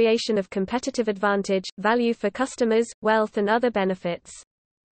subsequent creation of competitive advantage, value for customers, wealth and other benefits.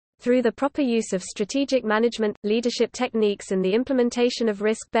 Through the proper use of strategic management, leadership techniques and the implementation of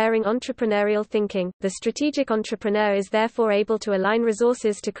risk-bearing entrepreneurial thinking, the strategic entrepreneur is therefore able to align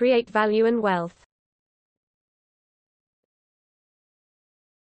resources to create value and wealth.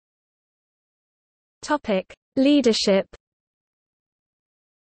 Leadership.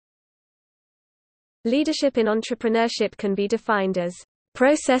 Leadership in entrepreneurship can be defined as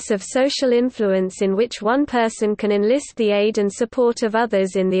process of social influence in which one person can enlist the aid and support of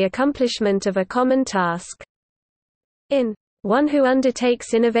others in the accomplishment of a common task. In one who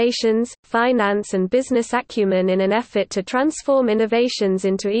undertakes innovations, finance and business acumen in an effort to transform innovations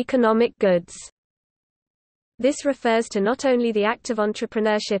into economic goods. This refers to not only the act of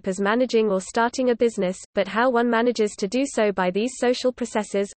entrepreneurship as managing or starting a business, but how one manages to do so by these social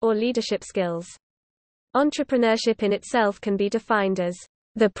processes, or leadership skills. Entrepreneurship in itself can be defined as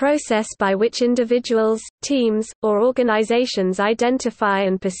the process by which individuals, teams, or organizations identify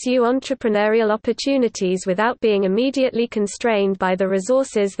and pursue entrepreneurial opportunities without being immediately constrained by the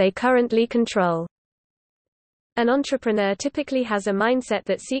resources they currently control. An entrepreneur typically has a mindset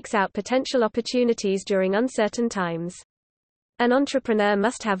that seeks out potential opportunities during uncertain times. An entrepreneur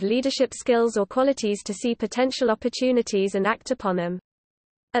must have leadership skills or qualities to see potential opportunities and act upon them.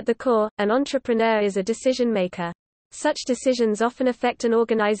 At the core, an entrepreneur is a decision maker. Such decisions often affect an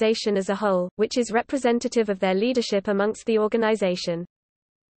organization as a whole, which is representative of their leadership amongst the organization.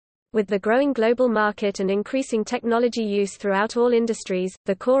 With the growing global market and increasing technology use throughout all industries,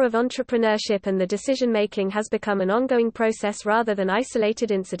 the core of entrepreneurship and the decision-making has become an ongoing process rather than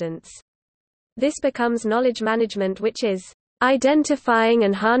isolated incidents. This becomes knowledge management, which is identifying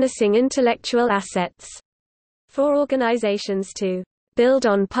and harnessing intellectual assets for organizations to build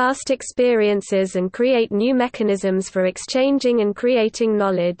on past experiences and create new mechanisms for exchanging and creating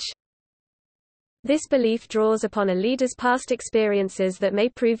knowledge. This belief draws upon a leader's past experiences that may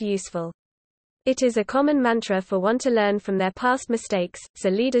prove useful. It is a common mantra for one to learn from their past mistakes, so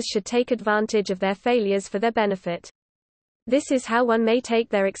leaders should take advantage of their failures for their benefit. This is how one may take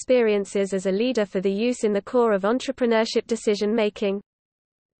their experiences as a leader for the use in the core of entrepreneurship decision-making.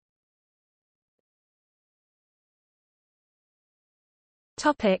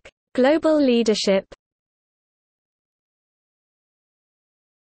 Global leadership.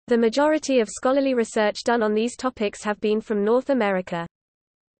 The majority of scholarly research done on these topics have been from North America.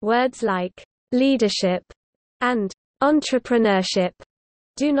 Words like leadership and entrepreneurship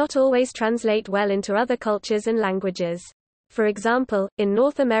do not always translate well into other cultures and languages. For example, in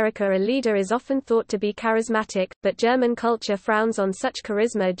North America a leader is often thought to be charismatic, but German culture frowns on such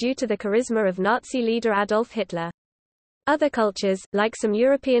charisma due to the charisma of Nazi leader Adolf Hitler. Other cultures, like some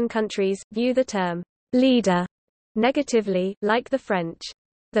European countries, view the term leader negatively, like the French.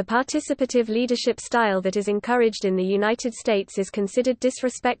 The participative leadership style that is encouraged in the United States is considered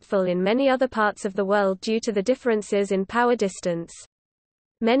disrespectful in many other parts of the world due to the differences in power distance.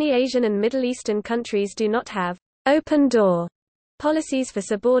 Many Asian and Middle Eastern countries do not have open-door policies for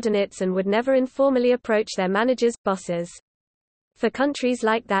subordinates and would never informally approach their managers, bosses. For countries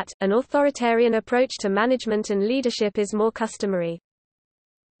like that, an authoritarian approach to management and leadership is more customary.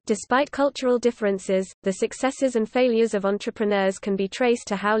 Despite cultural differences, the successes and failures of entrepreneurs can be traced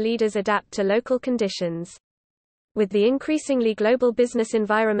to how leaders adapt to local conditions. With the increasingly global business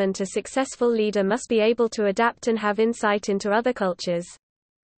environment, a successful leader must be able to adapt and have insight into other cultures.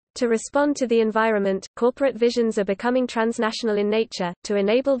 To respond to the environment, corporate visions are becoming transnational in nature, to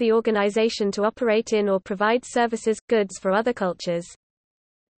enable the organization to operate in or provide services, goods for other cultures.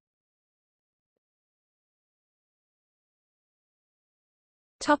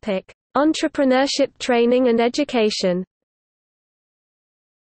 Topic: Entrepreneurship training and education.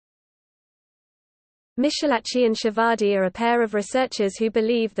 Michelacci and Shivadi are a pair of researchers who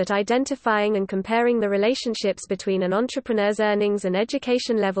believe that identifying and comparing the relationships between an entrepreneur's earnings and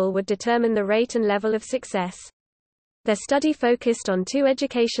education level would determine the rate and level of success. Their study focused on two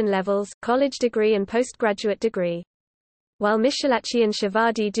education levels, college degree and postgraduate degree. While Michelacci and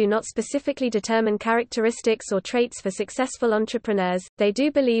Shivadi do not specifically determine characteristics or traits for successful entrepreneurs, they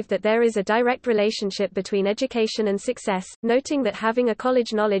do believe that there is a direct relationship between education and success, noting that having a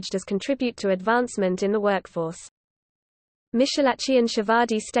college knowledge does contribute to advancement in the workforce. Michelacci and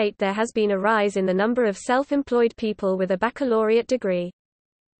Shivadi state there has been a rise in the number of self-employed people with a baccalaureate degree.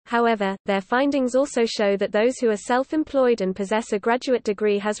 However, their findings also show that those who are self-employed and possess a graduate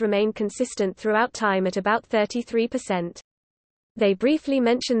degree has remained consistent throughout time at about 33%. They briefly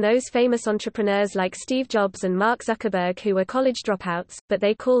mention those famous entrepreneurs like Steve Jobs and Mark Zuckerberg who were college dropouts, but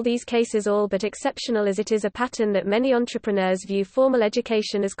they call these cases all but exceptional, as it is a pattern that many entrepreneurs view formal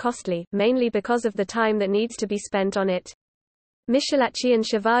education as costly, mainly because of the time that needs to be spent on it. Michelacci and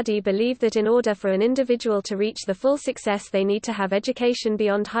Shivadi believe that in order for an individual to reach the full success they need to have education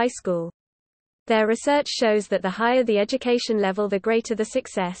beyond high school. Their research shows that the higher the education level the greater the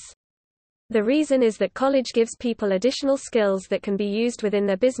success. The reason is that college gives people additional skills that can be used within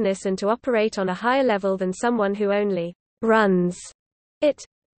their business and to operate on a higher level than someone who only runs it.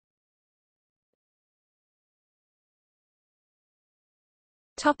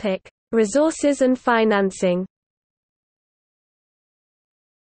 Topic: Resources and financing.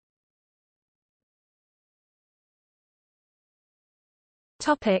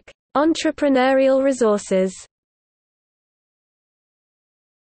 Topic: Entrepreneurial resources.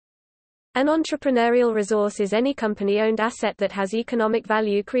 An entrepreneurial resource is any company-owned asset that has economic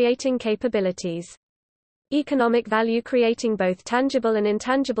value-creating capabilities. Economic value-creating both tangible and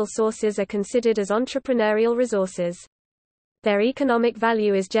intangible sources are considered as entrepreneurial resources. Their economic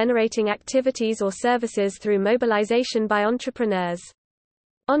value is generating activities or services through mobilization by entrepreneurs.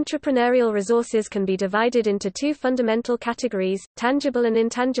 Entrepreneurial resources can be divided into two fundamental categories, tangible and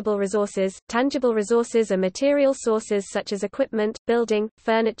intangible resources. Tangible resources are material sources such as equipment, building,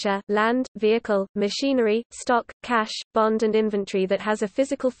 furniture, land, vehicle, machinery, stock, cash, bond and inventory that has a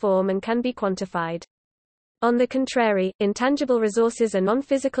physical form and can be quantified. On the contrary, intangible resources are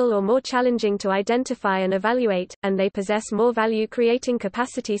non-physical or more challenging to identify and evaluate, and they possess more value-creating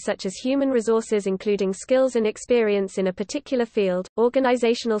capacity such as human resources including skills and experience in a particular field,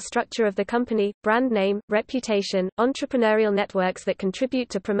 organizational structure of the company, brand name, reputation, entrepreneurial networks that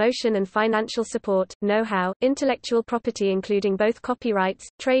contribute to promotion and financial support, know-how, intellectual property including both copyrights,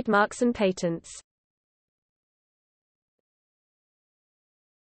 trademarks and patents.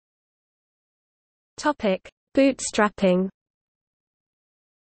 Bootstrapping.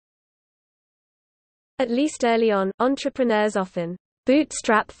 At least early on, entrepreneurs often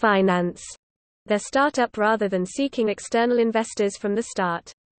bootstrap finance their startup rather than seeking external investors from the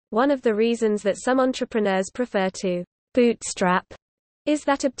start. One of the reasons that some entrepreneurs prefer to bootstrap is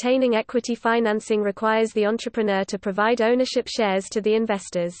that obtaining equity financing requires the entrepreneur to provide ownership shares to the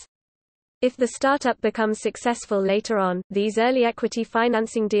investors. If the startup becomes successful later on, these early equity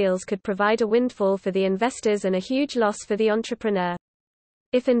financing deals could provide a windfall for the investors and a huge loss for the entrepreneur.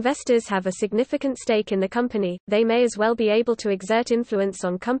 If investors have a significant stake in the company, they may as well be able to exert influence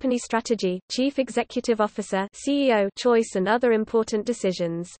on company strategy, chief executive officer (CEO) choice and other important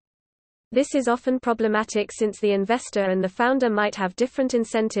decisions. This is often problematic since the investor and the founder might have different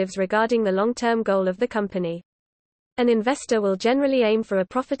incentives regarding the long-term goal of the company. An investor will generally aim for a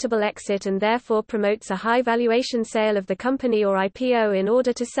profitable exit and therefore promotes a high valuation sale of the company or IPO in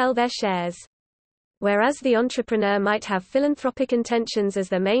order to sell their shares. Whereas the entrepreneur might have philanthropic intentions as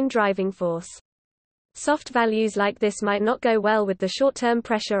their main driving force. Soft values like this might not go well with the short-term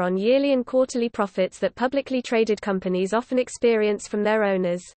pressure on yearly and quarterly profits that publicly traded companies often experience from their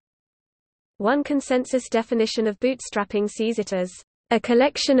owners. One consensus definition of bootstrapping sees it as a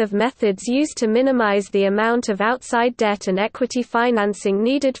collection of methods used to minimize the amount of outside debt and equity financing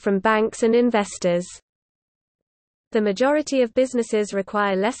needed from banks and investors. The majority of businesses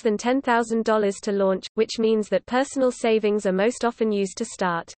require less than $10,000 to launch, which means that personal savings are most often used to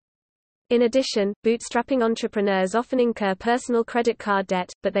start. In addition, bootstrapping entrepreneurs often incur personal credit card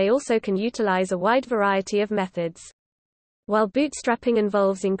debt, but they also can utilize a wide variety of methods. While bootstrapping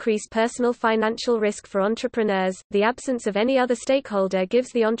involves increased personal financial risk for entrepreneurs, the absence of any other stakeholder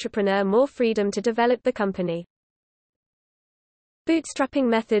gives the entrepreneur more freedom to develop the company. Bootstrapping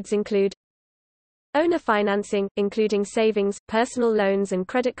methods include owner financing, including savings, personal loans and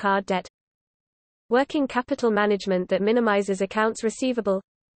credit card debt. Working capital management that minimizes accounts receivable.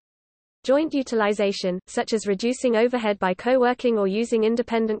 Joint utilization, such as reducing overhead by co-working or using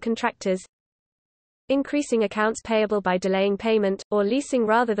independent contractors. Increasing accounts payable by delaying payment, or leasing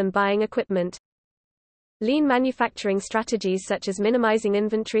rather than buying equipment. Lean manufacturing strategies such as minimizing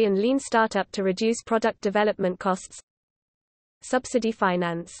inventory and lean startup to reduce product development costs. Subsidy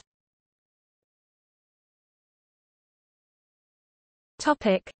finance.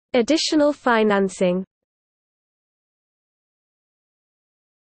 Additional financing.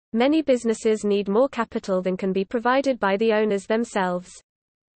 Many businesses need more capital than can be provided by the owners themselves.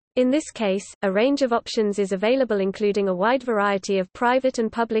 In this case, a range of options is available including a wide variety of private and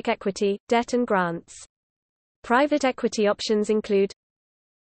public equity, debt and grants. Private equity options include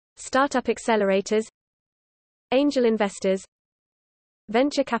startup accelerators, angel investors,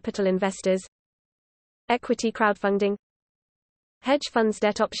 venture capital investors, equity crowdfunding. Hedge funds.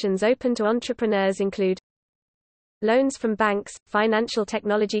 Debt options open to entrepreneurs include loans from banks, financial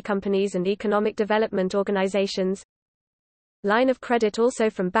technology companies and economic development organizations. Line of credit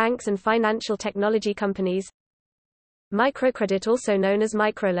also from banks and financial technology companies. Microcredit also known as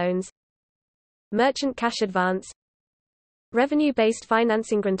microloans. Merchant cash advance. Revenue-based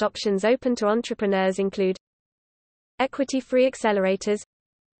financing. Grant options open to entrepreneurs include equity-free accelerators,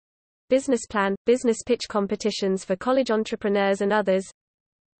 business plan, business pitch competitions for college entrepreneurs and others.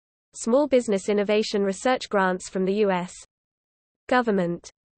 Small business innovation research grants from the U.S. government.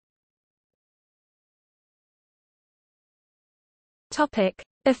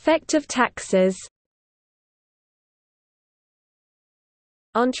 Effect of taxes.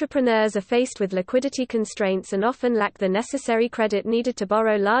 Entrepreneurs are faced with liquidity constraints and often lack the necessary credit needed to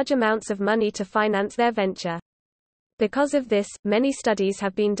borrow large amounts of money to finance their venture. Because of this, many studies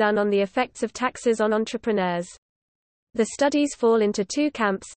have been done on the effects of taxes on entrepreneurs. The studies fall into two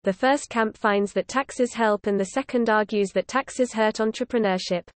camps. The first camp finds that taxes help and the second argues that taxes hurt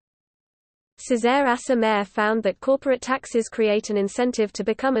entrepreneurship. Césaire Asser found that corporate taxes create an incentive to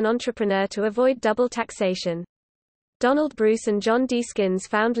become an entrepreneur to avoid double taxation. Donald Bruce and John D. Skins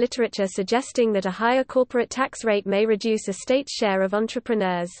found literature suggesting that a higher corporate tax rate may reduce a state's share of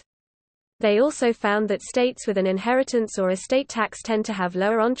entrepreneurs. They also found that states with an inheritance or estate tax tend to have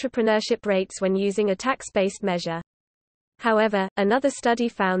lower entrepreneurship rates when using a tax-based measure. However, another study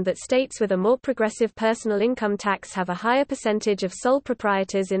found that states with a more progressive personal income tax have a higher percentage of sole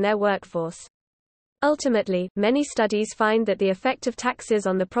proprietors in their workforce. Ultimately, many studies find that the effect of taxes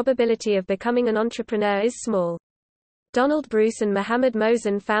on the probability of becoming an entrepreneur is small. Donald Bruce and Mohammed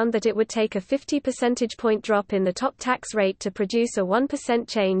Mohsen found that it would take a 50 percentage point drop in the top tax rate to produce a 1%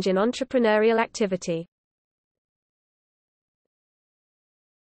 change in entrepreneurial activity.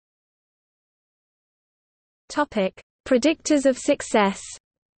 Predictors of success.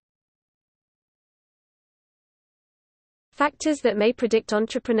 Factors that may predict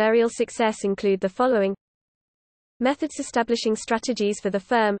entrepreneurial success include the following: methods establishing strategies for the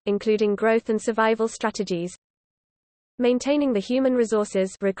firm, including growth and survival strategies, maintaining the human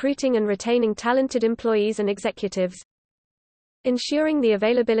resources, recruiting and retaining talented employees and executives, ensuring the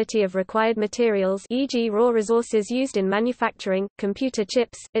availability of required materials, e.g. raw resources used in manufacturing, computer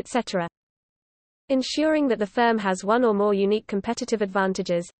chips, etc., ensuring that the firm has one or more unique competitive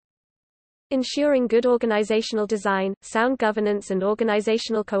advantages, ensuring good organizational design, sound governance and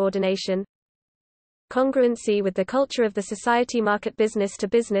organizational coordination, congruency with the culture of the society. Market business to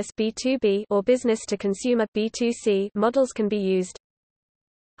business (B2B) or business to consumer (B2C) models can be used.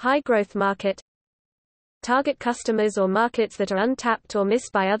 High growth market. Target customers or markets that are untapped or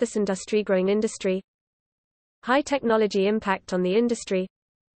missed by others. Industry. Growing industry. High technology impact on the industry.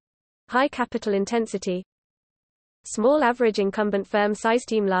 High capital intensity. Small average incumbent firm size.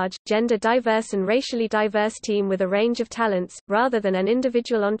 Team. Large, gender diverse and racially diverse team with a range of talents, rather than an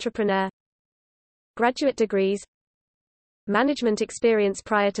individual entrepreneur. Graduate degrees. Management experience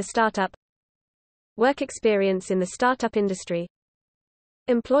prior to startup. Work experience in the startup industry.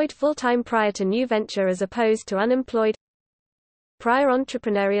 Employed full-time prior to new venture as opposed to unemployed. Prior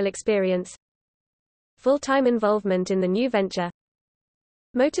entrepreneurial experience. Full-time involvement in the new venture.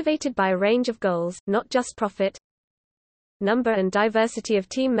 Motivated by a range of goals, not just profit. Number and diversity of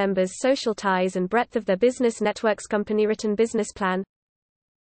team members. Social ties and breadth of their business networks. Company written business plan.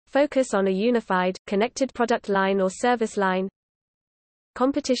 Focus on a unified, connected product line or service line.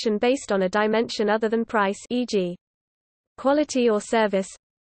 Competition based on a dimension other than price, e.g. quality or service.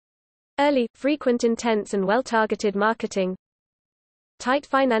 Early, frequent, intense and well-targeted marketing. Tight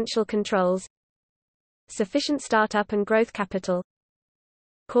financial controls. Sufficient startup and growth capital.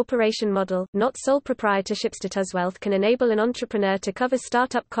 Corporation model, not sole proprietorship. Status. Wealth can enable an entrepreneur to cover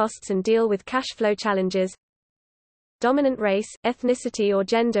startup costs and deal with cash flow challenges. Dominant race, ethnicity or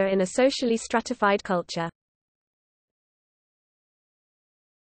gender in a socially stratified culture.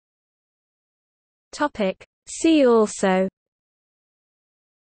 Topic. See also: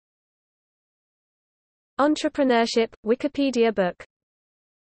 Entrepreneurship, Wikipedia book.